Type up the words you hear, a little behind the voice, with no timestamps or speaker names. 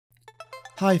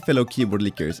Hi fellow keyboard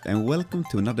lickers and welcome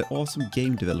to another awesome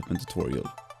game development tutorial.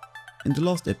 In the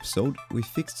last episode we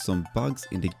fixed some bugs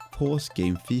in the pause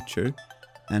game feature,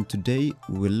 and today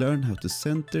we will learn how to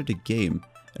center the game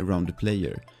around the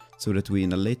player so that we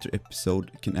in a later episode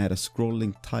can add a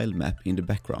scrolling tile map in the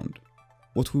background.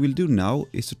 What we will do now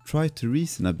is to try to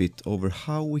reason a bit over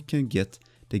how we can get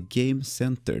the game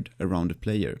centered around the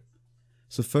player.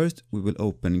 So first we will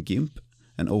open GIMP,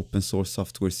 an open source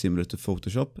software similar to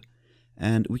Photoshop,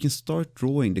 and we can start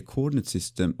drawing the coordinate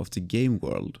system of the game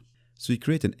world. So we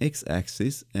create an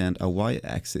x-axis and a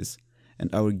y-axis,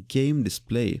 and our game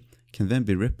display can then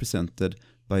be represented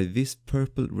by this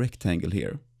purple rectangle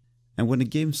here. And when the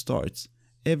game starts,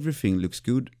 everything looks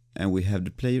good and we have the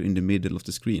player in the middle of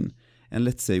the screen, and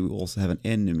let's say we also have an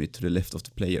enemy to the left of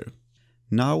the player.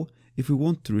 Now, if we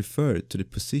want to refer to the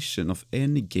position of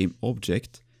any game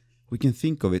object, we can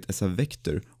think of it as a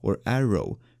vector or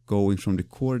arrow going from the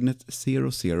coordinate 0,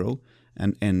 0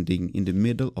 and ending in the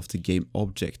middle of the game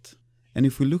object. And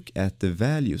if we look at the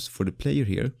values for the player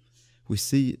here, we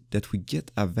see that we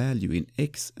get a value in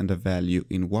x and a value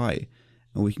in y,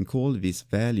 and we can call these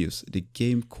values the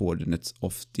game coordinates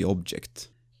of the object.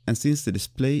 And since the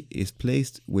display is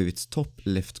placed with its top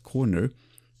left corner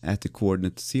at the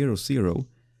coordinate 0, 0,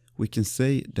 we can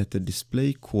say that the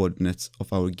display coordinates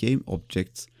of our game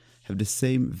objects have the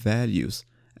same values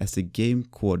as the game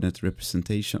coordinate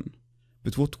representation.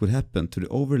 But what will happen to the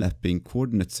overlapping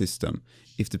coordinate system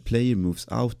if the player moves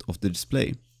out of the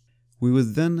display? We will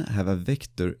then have a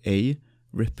vector A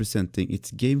representing its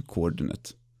game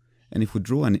coordinate. And if we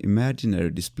draw an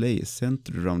imaginary display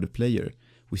centered around the player,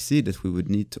 we see that we would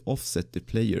need to offset the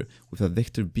player with a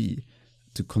vector B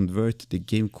to convert the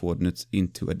game coordinates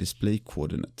into a display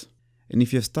coordinate. And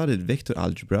if you have studied vector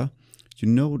algebra, you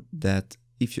know that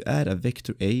if you add a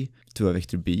vector A to a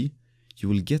vector B, you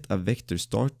will get a vector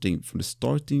starting from the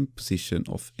starting position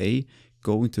of A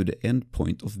going to the end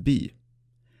point of B.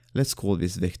 Let's call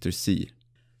this vector C.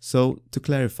 So to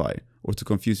clarify, or to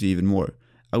confuse you even more,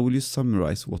 I will just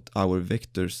summarize what our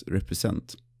vectors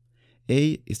represent.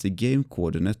 A is the game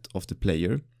coordinate of the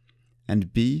player,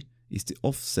 and B is the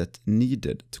offset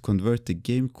needed to convert the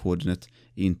game coordinate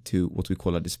into what we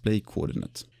call a display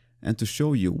coordinate. And to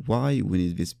show you why we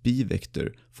need this B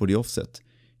vector for the offset,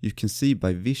 you can see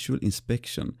by visual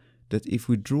inspection that if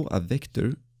we draw a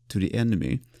vector to the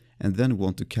enemy and then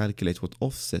want to calculate what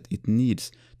offset it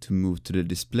needs to move to the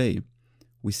display,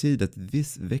 we see that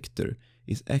this vector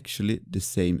is actually the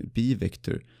same B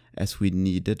vector as we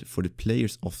needed for the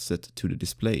player's offset to the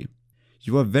display.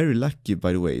 You are very lucky,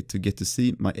 by the way, to get to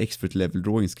see my expert level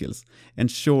drawing skills, and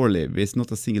surely there is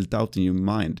not a single doubt in your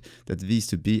mind that these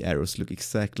two B arrows look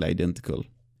exactly identical.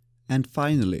 And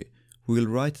finally, we will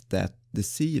write that the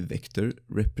C vector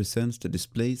represents the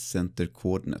display center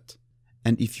coordinate.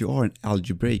 And if you are an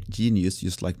algebraic genius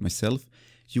just like myself,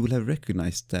 you will have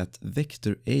recognized that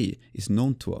vector A is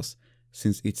known to us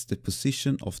since it's the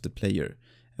position of the player,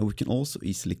 and we can also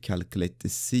easily calculate the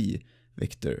C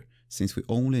vector since we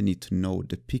only need to know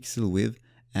the pixel width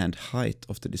and height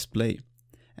of the display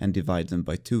and divide them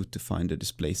by 2 to find the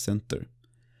display center.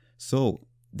 So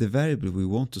the variable we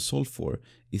want to solve for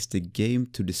is the game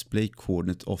to display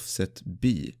coordinate offset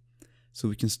B. So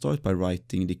we can start by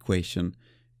writing the equation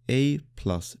A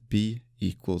plus B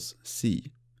equals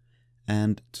C.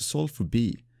 And to solve for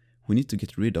B, we need to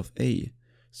get rid of A.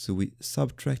 So we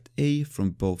subtract A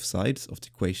from both sides of the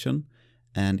equation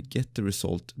and get the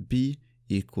result B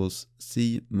equals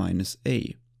C minus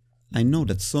A. I know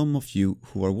that some of you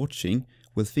who are watching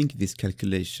will think this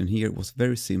calculation here was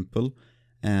very simple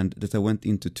and that I went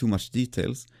into too much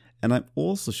details, and I'm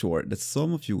also sure that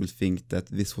some of you will think that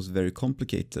this was very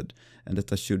complicated and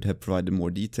that I should have provided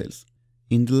more details.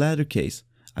 In the latter case,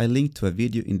 I linked to a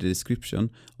video in the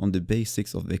description on the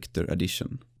basics of vector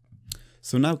addition.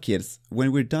 So now kids,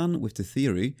 when we're done with the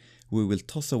theory, we will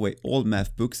toss away all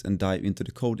math books and dive into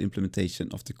the code implementation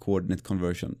of the coordinate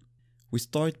conversion. We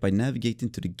start by navigating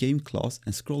to the game class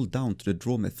and scroll down to the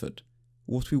draw method.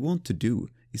 What we want to do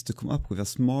is to come up with a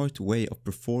smart way of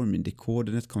performing the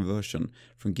coordinate conversion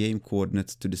from game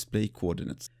coordinates to display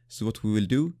coordinates. So what we will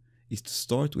do is to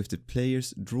start with the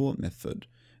player's draw method,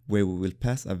 where we will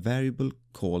pass a variable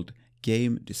called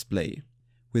game display.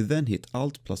 We then hit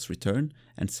Alt plus return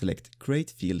and select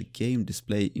create field game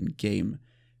display in game,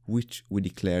 which we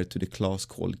declare to the class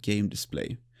called game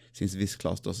display. Since this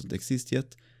class doesn't exist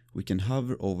yet, we can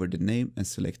hover over the name and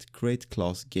select create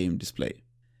class game display.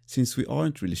 Since we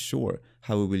aren't really sure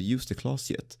how we will use the class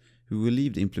yet, we will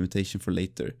leave the implementation for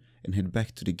later and head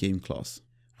back to the game class.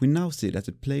 We now see that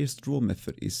the player's draw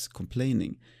method is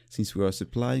complaining since we are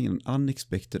supplying an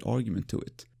unexpected argument to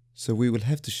it. So we will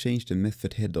have to change the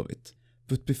method head of it.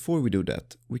 But before we do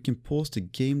that, we can pause the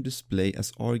game display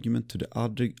as argument to the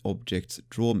other object's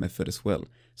draw method as well,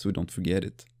 so we don't forget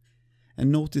it.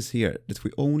 And notice here that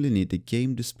we only need the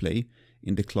game display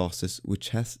in the classes which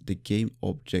has the game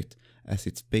object as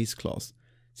its base class,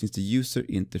 since the user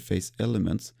interface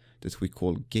elements that we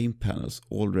call game panels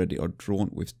already are drawn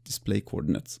with display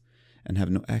coordinates and have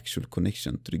no actual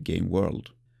connection to the game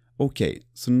world. Okay,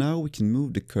 so now we can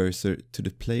move the cursor to the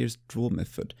player's draw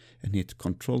method and hit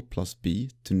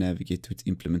Ctrl+B to navigate to its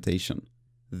implementation.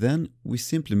 Then we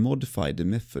simply modify the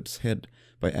method's head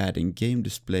by adding game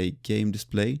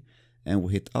display, and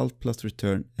we hit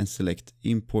Alt+Return and select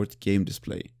Import Game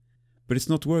Display. But it's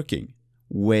not working.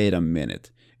 Wait a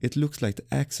minute, it looks like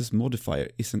the access modifier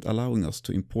isn't allowing us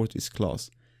to import this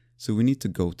class, so we need to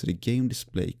go to the game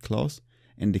display class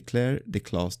and declare the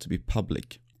class to be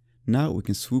public. Now we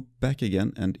can swoop back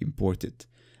again and import it.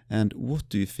 And what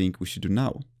do you think we should do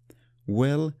now?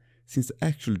 Well, since the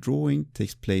actual drawing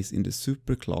takes place in the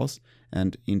super class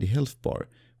and in the health bar,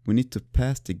 we need to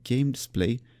pass the game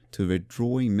display to the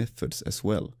drawing methods as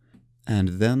well.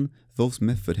 And then those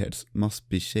method heads must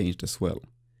be changed as well.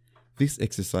 This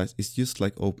exercise is just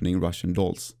like opening Russian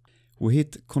dolls. We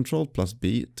hit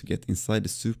Ctrl+B to get inside the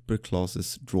super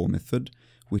class's draw method,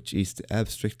 which is the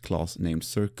abstract class named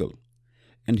circle.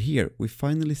 And here we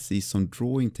finally see some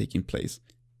drawing taking place,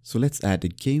 so let's add the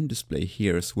game display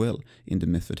here as well in the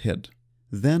method head.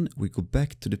 Then we go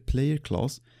back to the player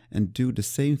class and do the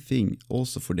same thing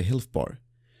also for the health bar.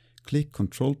 Click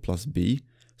Ctrl+B,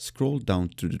 scroll down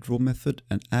to the draw method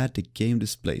and add the game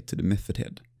display to the method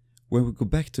head. When we go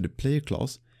back to the player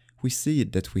class, we see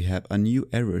that we have a new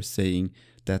error saying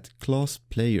that class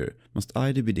player must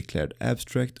either be declared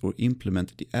abstract or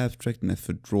implement the abstract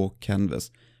method draw canvas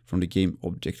from the game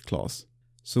object class.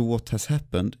 So what has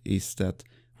happened is that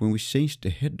when we change the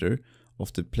header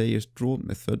of the player's draw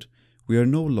method, we are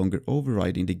no longer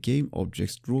overriding the game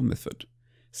object's draw method,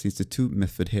 since the two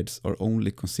method heads are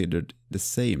only considered the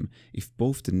same if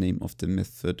both the name of the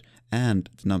method and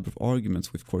the number of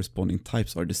arguments with corresponding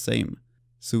types are the same.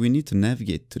 So we need to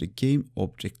navigate to the game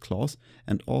object class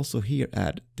and also here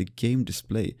add the game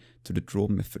display to the draw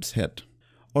method's head.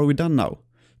 Are we done now?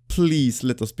 Please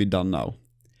let us be done now.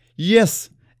 Yes!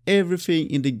 Everything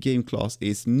in the game class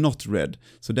is not red,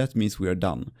 so that means we are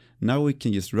done. Now we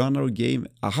can just run our game.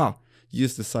 Aha!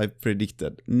 Just as I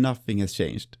predicted, nothing has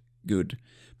changed. Good.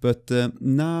 But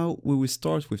now we will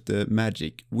start with the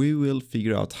magic. We will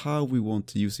figure out how we want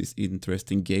to use this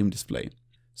interesting game display.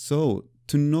 So,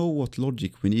 to know what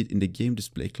logic we need in the game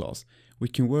display class, we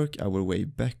can work our way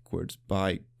backwards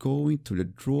by going to the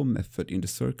draw method in the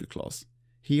circle class.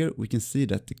 Here we can see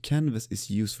that the canvas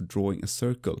is used for drawing a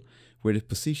circle, where the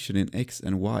position in X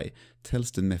and Y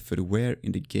tells the method where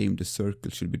in the game the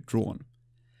circle should be drawn.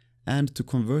 And to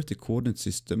convert the coordinate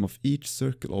system of each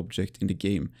circle object in the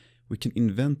game, we can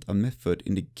invent a method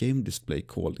in the game display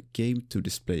called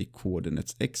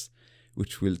game2displayCoordinates_x,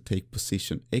 which will take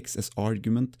position X as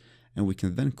argument, and we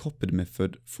can then copy the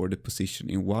method for the position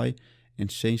in Y and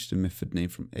change the method name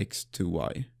from X to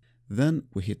Y. Then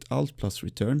we hit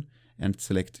Alt+Return and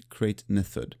select Create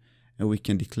Method, and we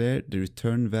can declare the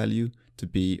return value to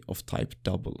be of type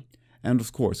double. And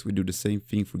of course we do the same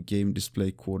thing for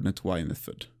game_display_coordinate_y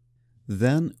method.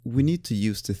 Then we need to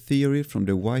use the theory from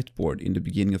the whiteboard in the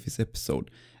beginning of this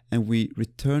episode, and we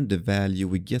return the value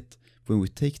we get when we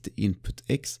take the input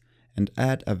X and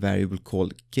add a variable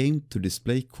called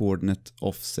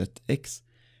game2displayCoordinateOffsetX,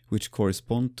 which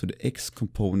corresponds to the X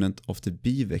component of the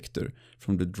B vector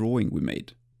from the drawing we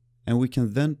made. And we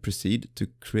can then proceed to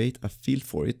create a field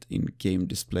for it in game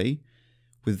display.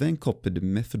 We then copy the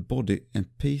method body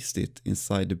and paste it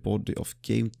inside the body of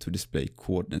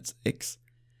game2displayCoordinates_x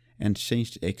and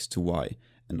change the X to Y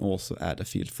and also add a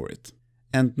field for it.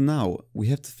 And now we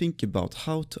have to think about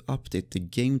how to update the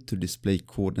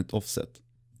game2displayCoordinate offset.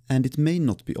 And it may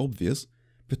not be obvious,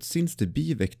 but since the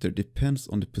B vector depends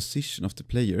on the position of the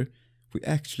player, we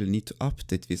actually need to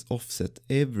update this offset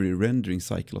every rendering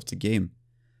cycle of the game.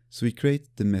 So we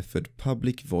create the method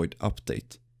public void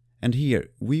update. And here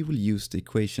we will use the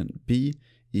equation b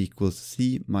equals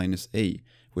c minus a,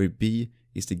 where b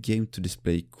is the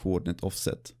game2displayCoordinate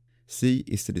offset, c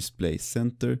is the display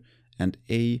center, and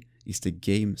a is the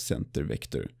game center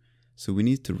vector. So we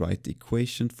need to write the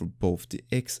equation for both the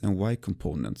x and y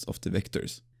components of the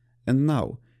vectors. And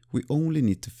now we only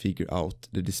need to figure out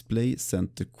the display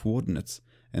center coordinates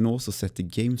and also set the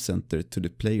game center to the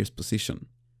player's position.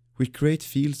 We create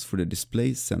fields for the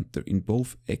display center in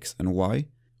both X and Y.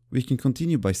 We can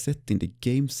continue by setting the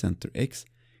game center X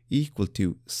equal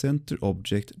to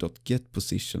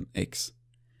centerObject.getPositionX.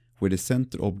 where the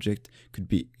center object could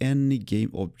be any game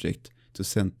object to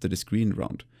center the screen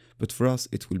around, but for us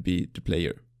it will be the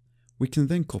player. We can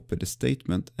then copy the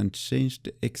statement and change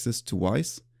the x's to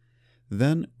y's.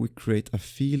 Then we create a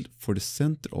field for the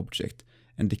center object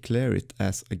and declare it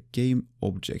as a game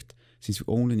object, since we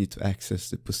only need to access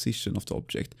the position of the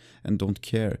object and don't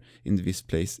care in this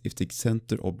place if the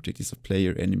center object is a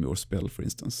player, enemy or spell, for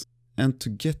instance. And to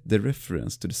get the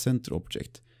reference to the center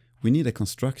object, we need a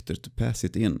constructor to pass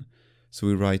it in. So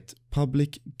we write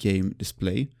public game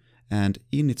display, and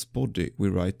in its body we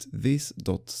write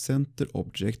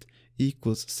this.centerObject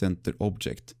equals center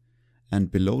object,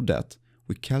 and below that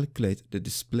we calculate the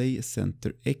display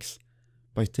center x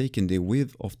by taking the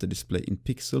width of the display in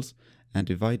pixels and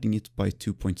dividing it by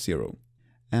 2.0.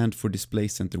 And for display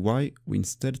center y, we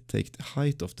instead take the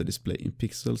height of the display in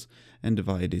pixels and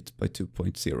divide it by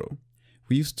 2.0.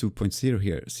 We use 2.0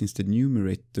 here since the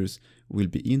numerators will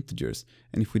be integers,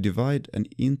 and if we divide an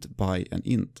int by an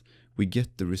int, we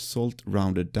get the result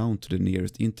rounded down to the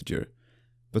nearest integer.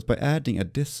 But by adding a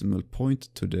decimal point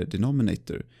to the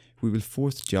denominator, we will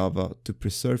force Java to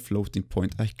preserve floating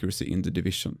point accuracy in the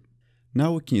division.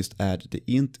 Now we can just add the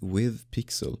int width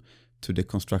pixel to the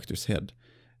constructor's head,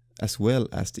 as well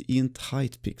as the int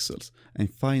height pixels,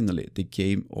 and finally the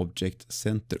game object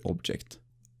center object.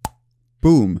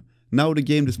 Boom! Now the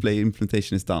game display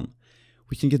implementation is done.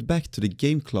 We can get back to the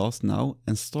game class now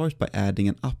and start by adding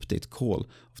an update call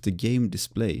of the game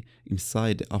display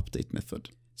inside the update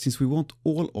method. Since we want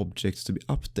all objects to be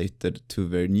updated to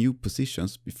their new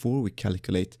positions before we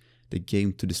calculate the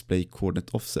game to display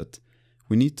coordinate offset,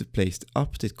 we need to place the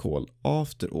update call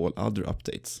after all other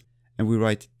updates. And we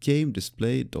write game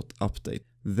display.update.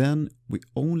 Then we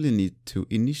only need to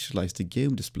initialize the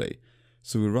game display.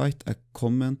 So we write a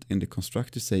comment in the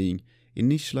constructor saying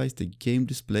initialize the game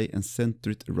display and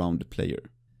center it around the player.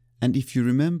 And if you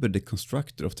remember the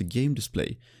constructor of the game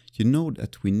display, you know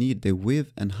that we need the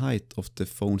width and height of the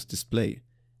phone's display.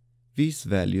 These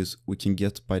values we can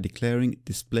get by declaring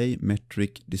display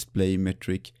metric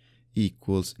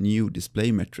equals new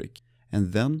display metric,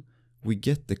 and then we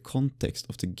get the context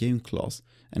of the game class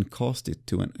and cast it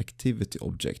to an activity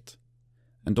object.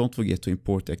 And don't forget to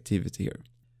import the activity here.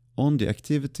 On the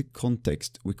activity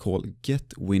context we call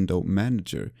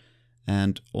getWindowManager,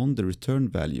 and on the return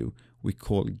value we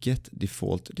call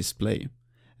getDefaultDisplay.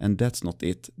 And that's not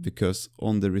it, because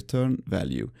on the return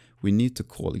value we need to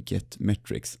call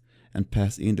getMetrics and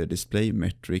pass in the display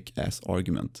metric as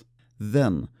argument.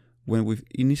 Then, when we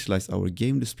initialize our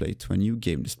game display to a new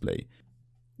game display,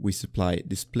 we supply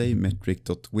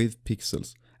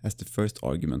displayMetric.widthPixels as the first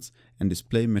arguments and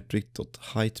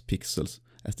displayMetric.heightPixels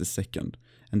as the second.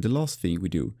 And the last thing we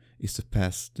do is to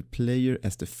pass the player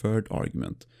as the third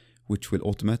argument, which will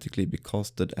automatically be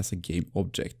casted as a game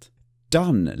object.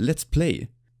 Done! Let's play!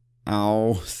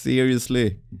 Oh,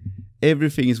 seriously?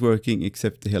 Everything is working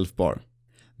except the health bar.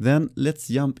 Then let's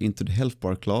jump into the health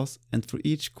bar class, and for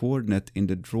each coordinate in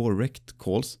the drawRect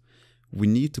calls, we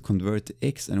need to convert the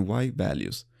x and y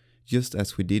values, just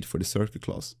as we did for the circle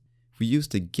class. We use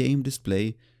the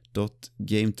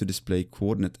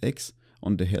GameDisplay.GameToDisplayCoordinateX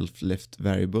on the health left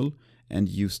variable and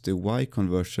use the y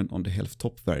conversion on the health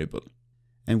top variable.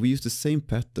 And we use the same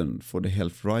pattern for the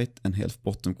health right and health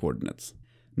bottom coordinates.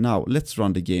 Now let's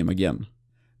run the game again.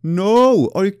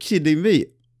 No! Are you kidding me?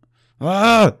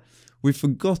 We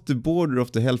forgot the border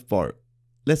of the health bar.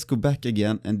 Let's go back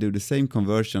again and do the same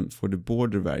conversion for the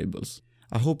border variables.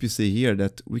 I hope you see here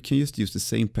that we can just use the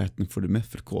same pattern for the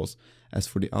method calls as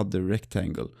for the other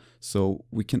rectangle. So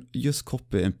we can just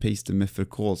copy and paste the method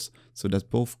calls so that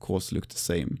both calls look the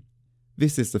same.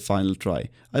 This is the final try.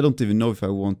 I don't even know if I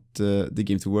want the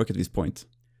game to work at this point.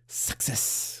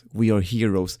 Success! We are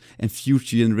heroes, and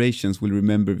future generations will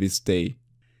remember this day.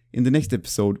 In the next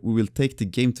episode we will take the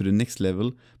game to the next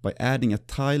level by adding a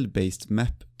tile-based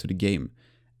map to the game.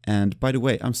 And by the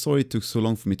way, I'm sorry it took so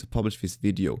long for me to publish this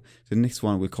video. The next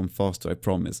one will come faster, I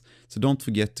promise. So don't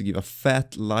forget to give a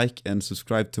fat like and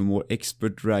subscribe to more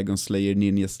expert Dragon Slayer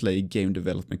Ninja Slayer game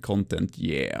development content,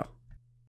 yeah!